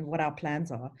HIRAX and what our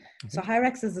plans are. So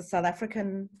HIRAX is a South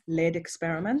African-led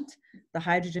experiment, the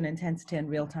Hydrogen Intensity and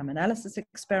Real-Time Analysis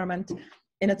Experiment.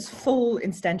 In its full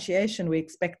instantiation, we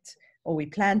expect, or we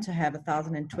plan to have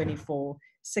 1,024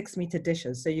 6-meter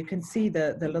dishes. So you can see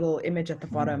the little image at the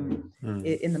bottom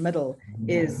in the middle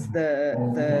is the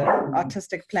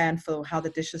artistic plan for how the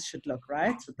dishes should look,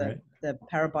 right? So the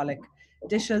parabolic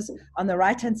dishes. On the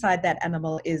right-hand side, that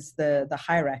animal is the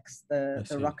HIRAX,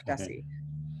 the rock dussie.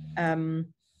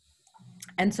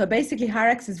 And so basically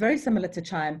HIRAX is very similar to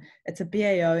CHIME. It's a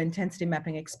BAO intensity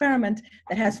mapping experiment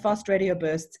that has fast radio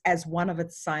bursts as one of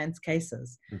its science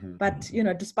cases. But, you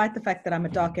know, despite the fact that I'm a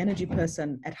dark energy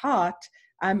person at heart,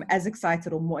 I'm as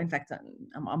excited, or more, in fact,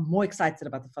 I'm more excited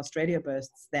about the fast radio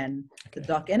bursts than the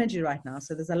dark energy right now.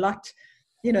 So there's a lot,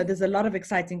 you know, there's a lot of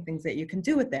exciting things that you can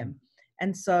do with them.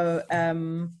 And so,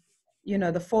 you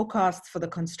know, the forecasts for the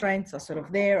constraints are sort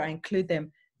of there. I include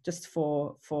them just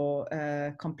for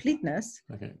completeness.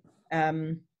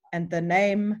 And the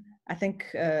name, I think,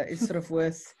 is sort of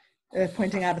worth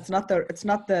pointing out. It's not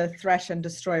the Thrash and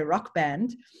Destroy rock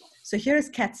band. So here is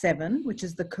CAT-7, which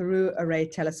is the Karoo Array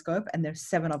Telescope, and there's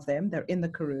 7 of them. They're in the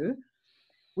Karoo.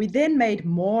 We then made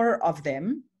more of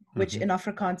them, which in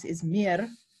Afrikaans is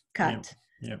meerkat,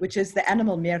 which is the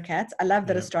animal meerkat. I love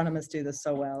that astronomers do this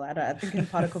so well. I think in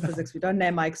particle physics, we don't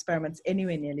name our experiments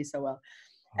anywhere nearly so well.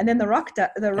 And then the rock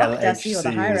dussie, or the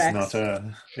HIRAX, is not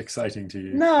exciting to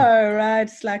you. No, right?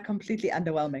 It's like completely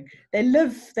underwhelming. They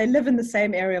live in the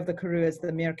same area of the Karoo as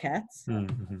the meerkats,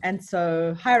 and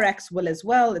so HIRAX will as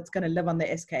well. It's going to live on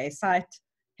the SKA site,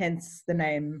 hence the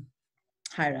name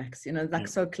HIRAX. You know, like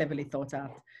so cleverly thought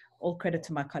out. All credit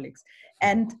to my colleagues.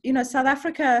 And you know, South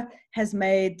Africa has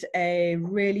made a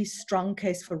really strong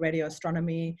case for radio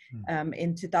astronomy.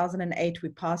 In 2008, we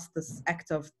passed this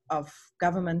act of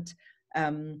government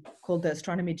called the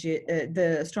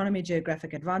Astronomy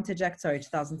Geographic Advantage Act,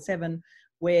 2007,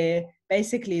 where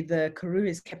basically the Karoo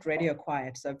is kept radio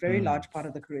quiet. So a very large part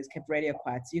of the Karoo is kept radio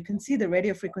quiet. So you can see the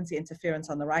radio frequency interference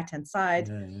on the right-hand side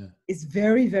is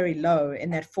very, very low in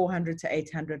that 400 to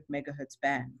 800 megahertz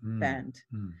band.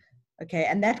 Okay,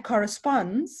 and that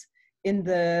corresponds in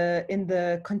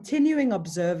the continuing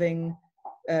observing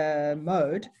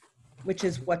mode, which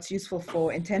is what's useful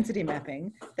for intensity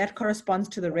mapping, that corresponds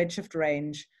to the redshift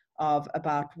range of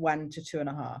about 1 to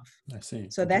 2.5. I see.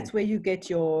 So that's where you get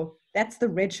that's the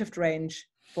redshift range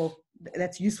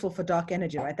that's useful for dark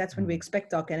energy, right? That's when we expect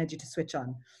dark energy to switch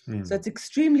on. So it's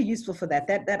extremely useful for that.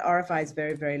 That RFI is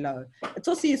very, very low. It's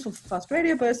also useful for fast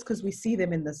radio bursts because we see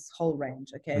them in this whole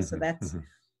range, okay? So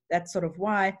that's sort of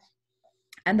why.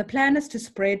 And the plan is to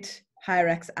spread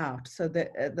HIRAX out. So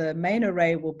the main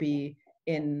array will be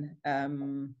in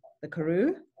the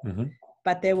Karoo,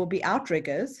 but there will be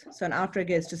outriggers. So an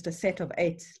outrigger is just a set of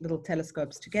 8 little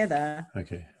telescopes together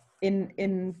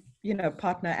in you know,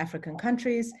 partner African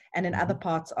countries and in other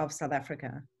parts of South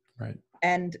Africa. Right.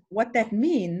 And what that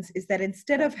means is that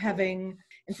instead of having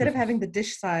the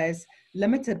dish size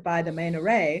limited by the main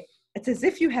array, it's as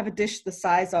if you have a dish the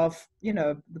size of, you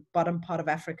know, the bottom part of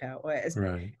Africa, or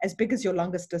as big as your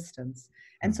longest distance.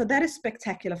 And so that is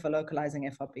spectacular for localizing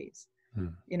FRBs.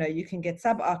 You know, you can get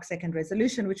sub-arc second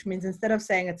resolution, which means instead of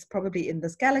saying it's probably in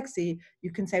this galaxy,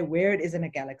 you can say where it is in a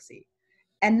galaxy.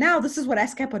 And now this is what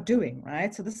ASCAP are doing,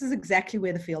 right? So this is exactly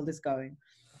where the field is going.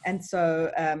 And so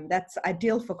that's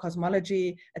ideal for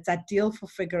cosmology. It's ideal for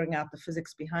figuring out the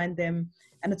physics behind them.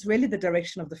 And it's really the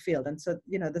direction of the field. And so,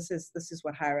 you know, this is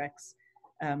what HIRAX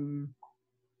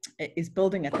is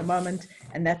building at the moment.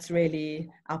 And that's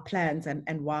really our plans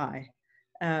and why.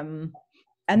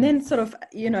 And then sort of,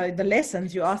 you know, the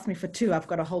lessons, you asked me for 2. I've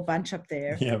got a whole bunch up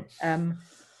there. Yeah.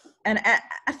 And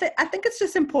I think it's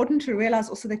just important to realize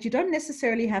also that you don't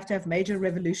necessarily have to have major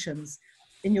revolutions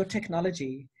in your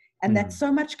technology, and that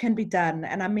so much can be done.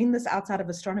 And I mean this outside of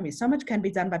astronomy. So much can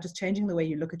be done by just changing the way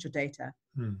you look at your data.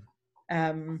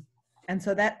 And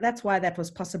so that's why that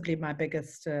was possibly my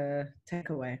biggest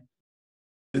takeaway.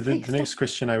 The next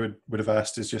question I would have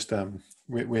asked is just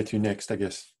where to next. I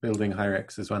guess building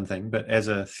HIRAX is one thing, but as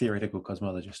a theoretical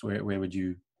cosmologist, where would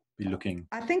you be looking?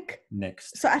 I think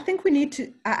next. So I think we need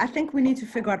to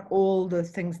figure out all the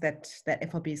things that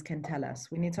FRBs can tell us.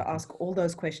 We need to ask all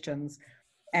those questions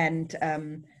and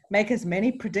make as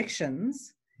many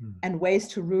predictions and ways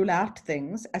to rule out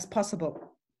things as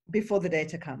possible before the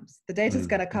data comes. The data is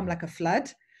going to come like a flood,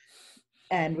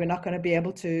 and we're not going to be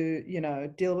able to, you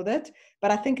know, deal with it.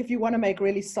 But I think if you want to make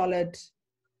really solid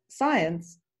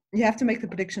science, you have to make the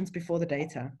predictions before the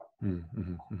data.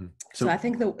 So I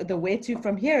think the way to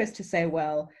from here is to say,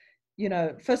 well, you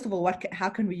know, first of all, how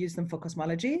can we use them for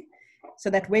cosmology, so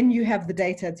that when you have the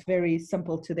data, it's very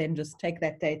simple to then just take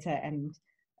that data and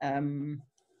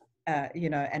you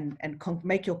know, and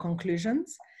make your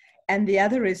conclusions. And the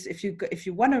other is, if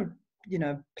you want to, you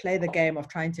know, play the game of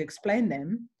trying to explain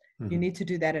them, you need to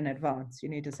do that in advance. You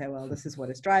need to say, well, this is what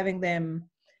is driving them,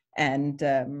 and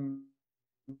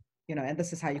you know, and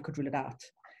this is how you could rule it out.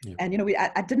 Yeah. And you know,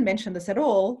 I didn't mention this at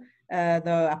all,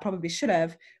 though I probably should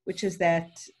have, which is that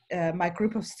my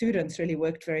group of students really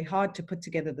worked very hard to put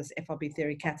together this FRB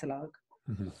theory catalog.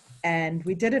 And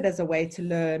we did it as a way to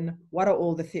learn what are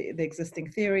all the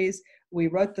existing theories. We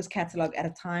wrote this catalog at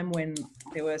a time when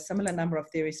there were a similar number of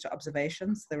theories to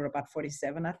observations. There were about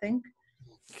 47, I think.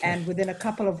 And within a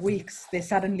couple of weeks, there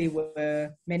suddenly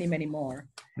were many, many more.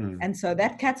 And so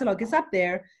that catalog is up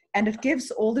there, and it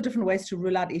gives all the different ways to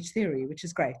rule out each theory, which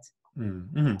is great.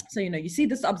 So, you know, you see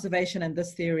this observation and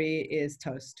this theory is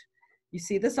toast. You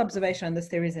see this observation and this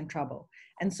theory is in trouble.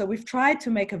 And so we've tried to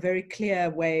make a very clear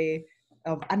way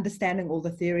of understanding all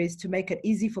the theories, to make it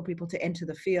easy for people to enter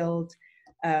the field,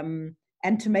 and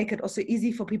to make it also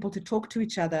easy for people to talk to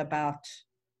each other about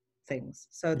things.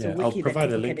 So it's a wiki I'll provide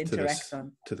that a link can interact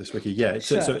to this wiki. Yeah,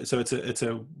 sure. So it's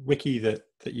a wiki that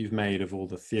you've made of all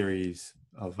the theories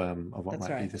of what That's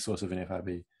might right. be the source of an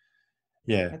FRB.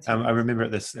 Yeah, That's right. I remember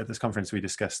at this conference we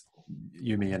discussed,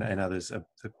 me and others,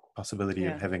 the possibility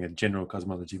of having a general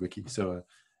cosmology wiki. So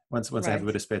once I have a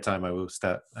bit of spare time, I will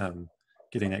start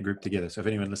getting that group together. So if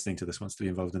anyone listening to this wants to be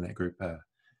involved in that group,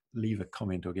 leave a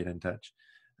comment or get in touch.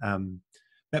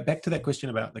 But back to that question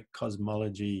about the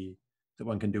cosmology that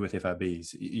one can do with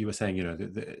FRBs. You were saying, you know,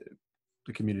 the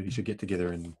community should get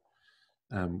together and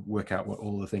work out what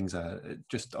all the things are.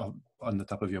 Just on the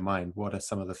top of your mind, what are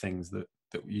some of the things that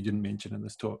you didn't mention in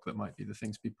this talk that might be the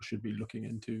things people should be looking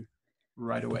into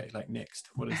right away, like next?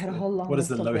 What is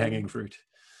the low-hanging fruit?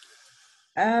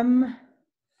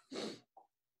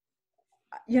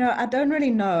 You know, I don't really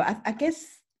know. I guess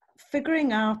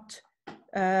figuring out,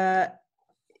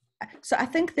 so I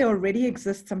think there already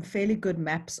exist some fairly good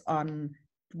maps on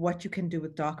what you can do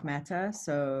with dark matter.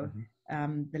 So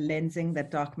the lensing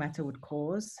that dark matter would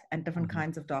cause, and different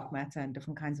kinds of dark matter and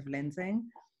different kinds of lensing.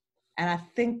 And I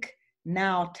think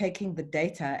now taking the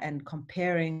data and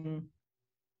comparing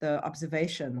the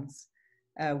observations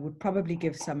would probably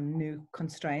give some new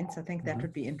constraints. I think that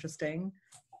would be interesting.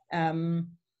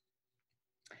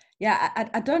 Yeah,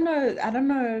 I don't know. I don't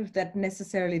know if that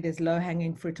necessarily there's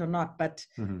low-hanging fruit or not, but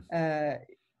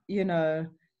you know,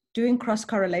 doing cross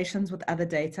correlations with other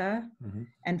data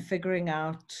and figuring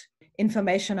out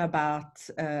information about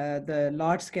the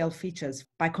large-scale features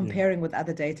by comparing with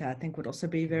other data, I think would also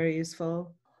be very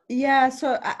useful. Yeah,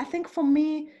 so I think for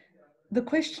me, the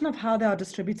question of how they are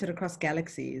distributed across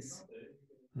galaxies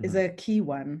is a key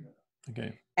one.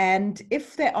 Okay. And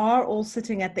if they are all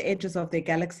sitting at the edges of their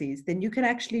galaxies, then you can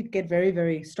actually get very,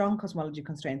 very strong cosmology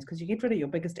constraints, because you get rid of your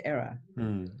biggest error,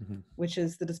 which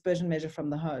is the dispersion measure from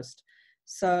the host.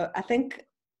 So I think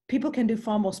people can do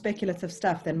far more speculative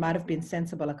stuff than might have been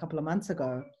sensible a couple of months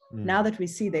ago. Now that we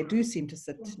see, they do seem to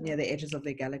sit near the edges of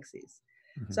their galaxies.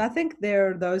 Mm-hmm. So I think there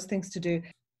are those things to do.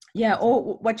 Yeah,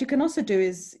 or what you can also do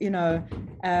is,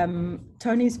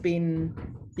 Tony's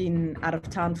been out of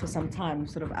town for some time,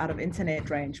 sort of out of internet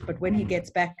range. But when he gets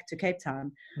back to Cape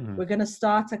Town, we're going to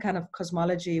start a kind of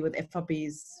cosmology with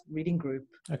FRBs reading group.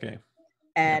 Okay.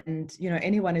 And,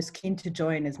 anyone who's keen to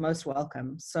join is most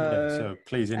welcome. So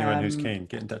please, anyone who's keen,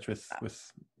 get in touch with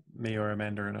me or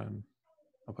Amanda, and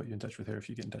I'll put you in touch with her if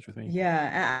you get in touch with me.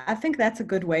 Yeah, I think that's a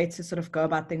good way to sort of go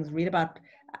about things,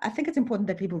 I think it's important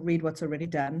that people read what's already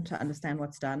done to understand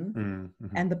what's done.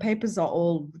 Mm-hmm. And the papers are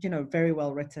all, very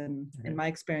well written. In my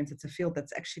experience, it's a field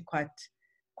that's actually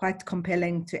quite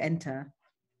compelling to enter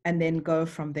and then go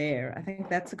from there. I think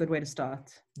that's a good way to start.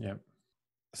 Yeah.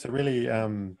 So really,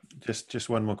 just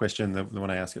one more question. The one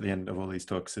I ask at the end of all these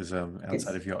talks is,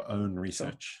 outside of your own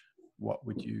research, what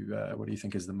do you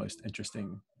think is the most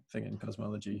interesting thing in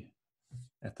cosmology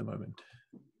at the moment?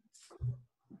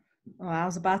 Oh, I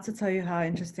was about to tell you how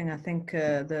interesting I think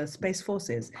the Space Force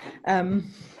is. I'm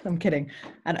kidding.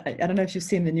 I don't know if you've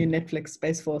seen the new Netflix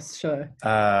Space Force show.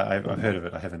 I've heard of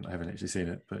it. I haven't actually seen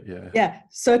it, but yeah. Yeah.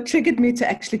 So it triggered me to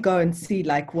actually go and see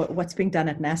like what's being done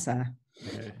at NASA.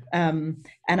 Okay. And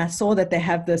I saw that they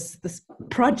have this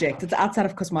project. It's outside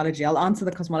of cosmology. I'll answer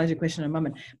the cosmology question in a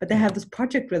moment. But they have this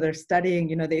project where they're studying,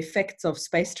 the effects of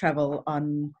space travel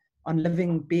on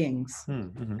living beings.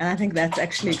 Mm-hmm. And I think that's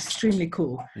actually extremely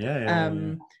cool. Yeah.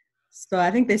 So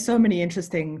I think there's so many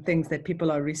interesting things that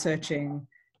people are researching,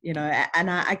 and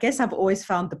I guess I've always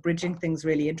found the bridging things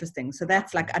really interesting. So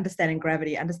that's like understanding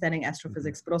gravity, understanding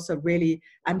astrophysics, but also really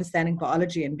understanding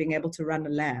biology and being able to run a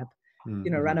lab,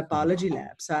 run a biology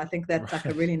lab. So I think that's like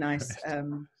a really nice,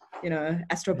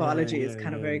 astrobiology is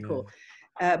kind of very cool.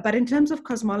 But in terms of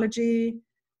cosmology,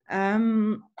 I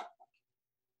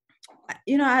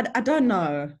don't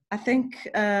know. I think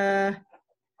I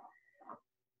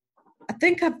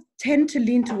tend to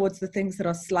lean towards the things that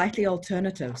are slightly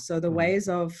alternative. So the ways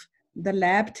of the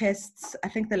lab tests, I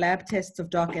think the lab tests of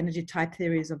dark energy type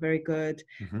theories are very good.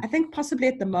 I think possibly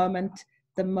at the moment,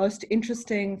 the most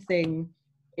interesting thing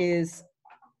is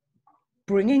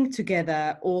bringing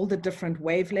together all the different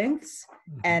wavelengths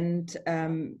and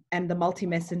the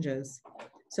multi-messengers.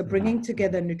 So bringing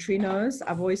together neutrinos.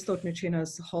 I've always thought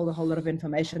neutrinos hold a whole lot of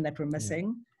information that we're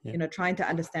missing, trying to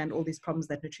understand all these problems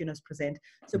that neutrinos present.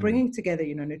 So bringing together,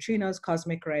 neutrinos,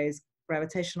 cosmic rays,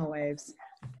 gravitational waves,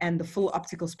 and the full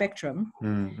optical spectrum,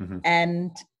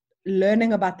 and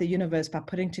learning about the universe by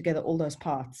putting together all those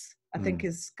parts, I think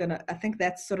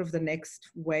that's sort of the next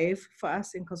wave for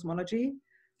us in cosmology.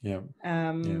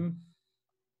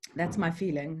 That's my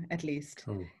feeling, at least.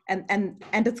 Cool. And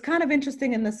it's kind of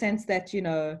interesting in the sense that,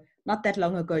 not that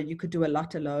long ago, you could do a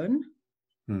lot alone.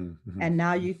 And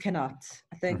now you cannot.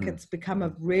 I think it's become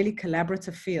a really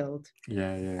collaborative field.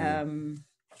 And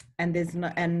there's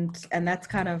no, and that's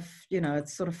kind of,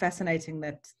 it's sort of fascinating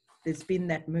that there's been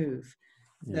that move.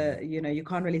 You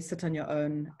can't really sit on your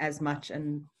own as much,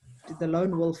 and the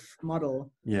lone wolf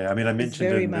model. I mean, I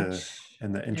mentioned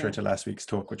in the intro to last week's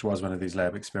talk, which was one of these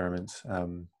lab experiments,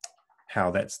 how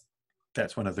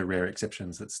that's one of the rare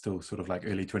exceptions that's still sort of like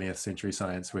early 20th century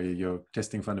science, where you're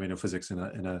testing fundamental physics in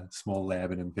a small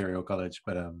lab in Imperial College.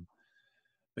 But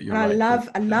you're right.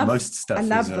 I love most stuff. I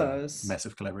love those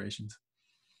massive collaborations.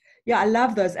 Yeah, I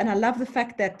love those. And I love the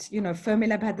fact that,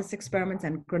 Fermilab had this experiment,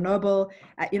 and Grenoble,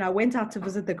 I went out to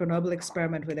visit the Grenoble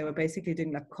experiment where they were basically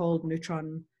doing like cold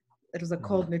neutron. It was a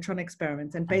cold neutron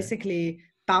experiment, and basically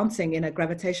bouncing in a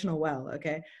gravitational well.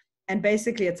 Okay. And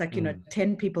basically it's like,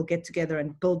 10 people get together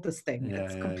and build this thing.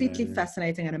 It's completely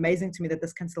fascinating and amazing to me that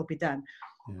this can still be done.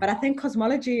 But I think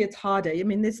cosmology, it's harder. I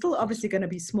mean, there's still obviously going to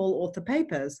be small author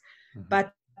papers,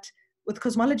 but with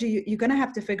cosmology, you're going to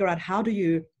have to figure out how do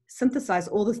you synthesize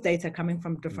all this data coming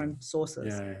from different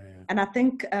sources. And I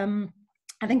think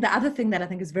the other thing that I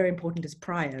think is very important is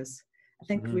priors. I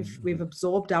think we've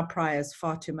absorbed our priors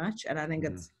far too much, and I think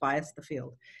it's biased the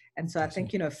field. And so I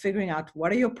think, figuring out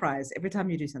what are your priors every time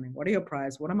you do something, what are your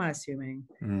priors, what am I assuming,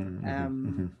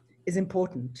 is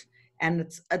important. And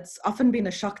it's often been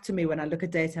a shock to me when I look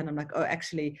at data and I'm like, oh,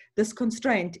 actually, this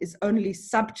constraint is only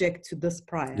subject to this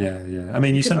prior. I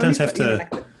mean, you sometimes have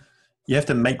to, you have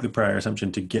to make the prior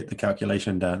assumption to get the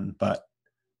calculation done, but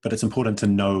it's important to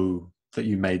know that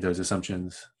you made those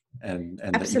assumptions and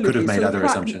that you could have made other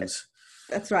assumptions.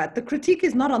 That's right. The critique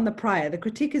is not on the prior. The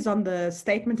critique is on the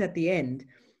statement at the end.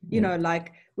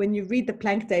 Like when you read the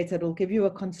Planck data, it'll give you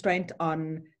a constraint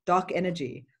on dark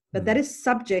energy, but that is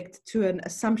subject to an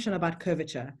assumption about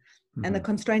curvature. And the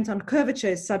constraint on curvature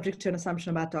is subject to an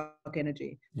assumption about dark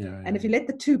energy. And if you let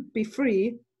the two be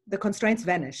free, the constraints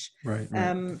vanish. Right.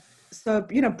 So,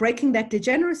 breaking that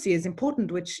degeneracy is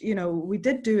important, which, we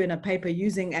did do in a paper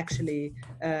using actually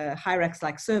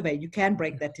Hyrax-like survey. You can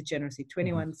break that degeneracy.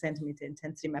 21 centimeter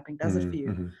intensity mapping does it for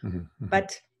you.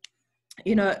 But,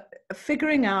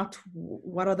 figuring out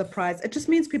what are the prize, it just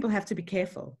means people have to be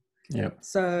careful. Yep.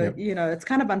 So, it's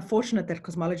kind of unfortunate that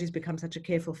cosmology has become such a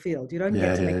careful field. You don't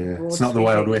get to make broad, it's not the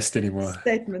Wild West anymore.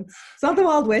 Statements. It's not the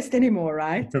Wild West anymore,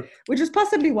 right? Which is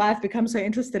possibly why I've become so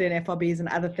interested in FRBs and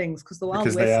other things, because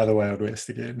they are the Wild West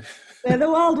again. They're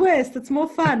the Wild West. It's more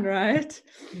fun, right?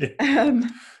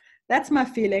 That's my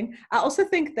feeling. I also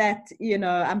think that,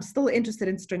 I'm still interested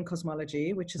in string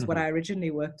cosmology, which is what I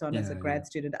originally worked on as a grad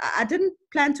student. I didn't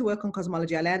plan to work on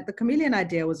cosmology. The chameleon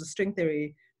idea was a string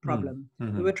theory problem.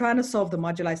 We were trying to solve the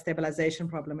moduli stabilization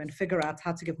problem and figure out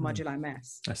how to give moduli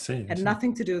mass. I see. Had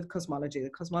nothing to do with cosmology.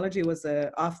 The cosmology was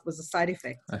a side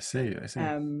effect. I see.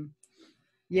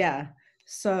 Yeah.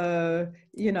 So,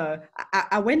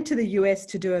 I went to the US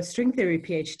to do a string theory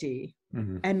PhD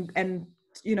and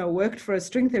worked for a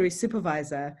string theory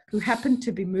supervisor who happened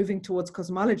to be moving towards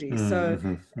cosmology. So,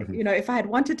 if I had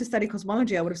wanted to study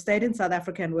cosmology, I would have stayed in South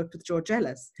Africa and worked with George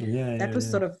Ellis. That was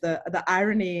sort of the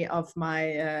irony of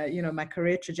my, my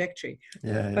career trajectory.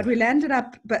 But we landed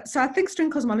up, so I think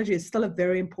string cosmology is still a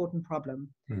very important problem,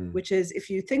 which is if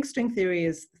you think string theory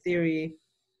is the theory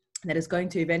that is going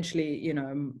to eventually,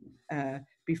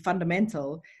 be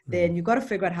fundamental, then you've got to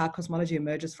figure out how cosmology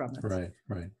emerges from it.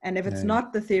 Right. And if it's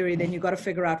not the theory, then you've got to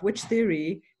figure out which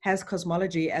theory has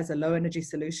cosmology as a low energy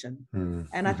solution.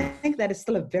 And I think that is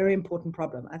still a very important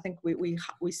problem. I think we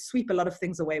sweep a lot of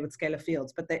things away with scalar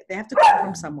fields, but they have to come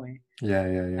from somewhere.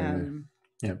 And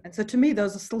so to me,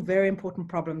 those are still very important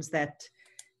problems that,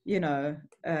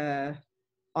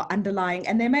 are underlying,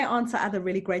 and they may answer other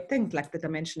really great things like the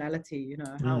dimensionality,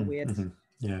 how weird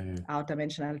our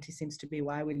dimensionality seems to be,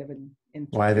 why we live in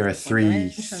why there are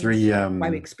three why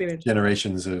we experience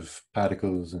generations of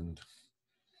particles and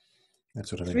that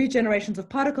sort of thing. 3 generations of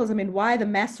particles. I mean, why the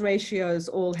mass ratios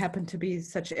all happen to be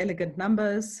such elegant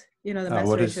numbers, the mass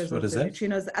ratios of the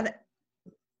neutrinos.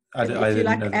 If you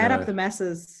add up the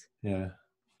masses,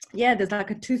 there's like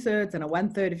a 2/3 and a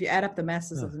 1/3 if you add up the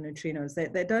masses of the neutrinos.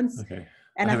 They don't.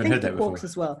 And I think the quarks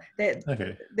as well.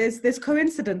 There's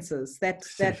coincidences that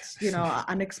are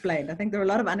unexplained. I think there are a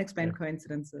lot of unexplained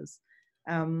coincidences.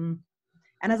 And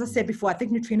as I said before, I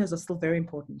think neutrinos are still very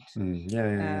important.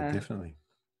 Definitely.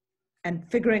 And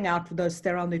figuring out those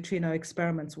sterile neutrino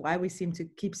experiments, why we seem to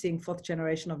keep seeing 4th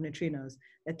generation of neutrinos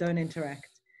that don't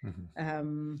interact.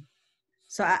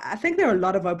 So I think there are a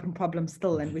lot of open problems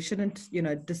still, and we shouldn't,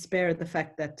 despair at the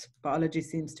fact that biology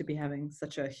seems to be having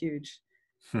such a huge,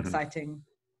 exciting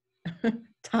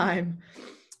time.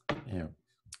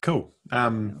 Cool.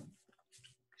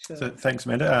 So thanks,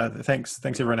 Amanda. Thanks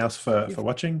everyone else for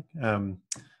watching.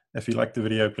 If you like the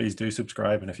video, please do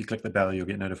subscribe, and if you click the bell, you'll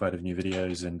get notified of new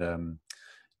videos, and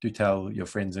do tell your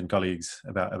friends and colleagues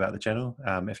about the channel.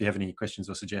 If you have any questions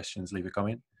or suggestions, leave a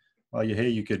comment. While you're here,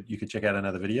 you could check out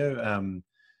another video.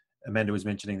 Amanda was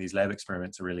mentioning these lab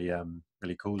experiments are really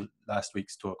cool. Last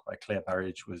week's talk by Claire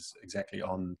Burridge was exactly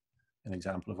on an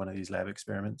example of one of these lab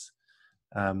experiments.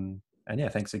 And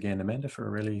thanks again, Amanda, for a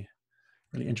really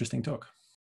interesting talk.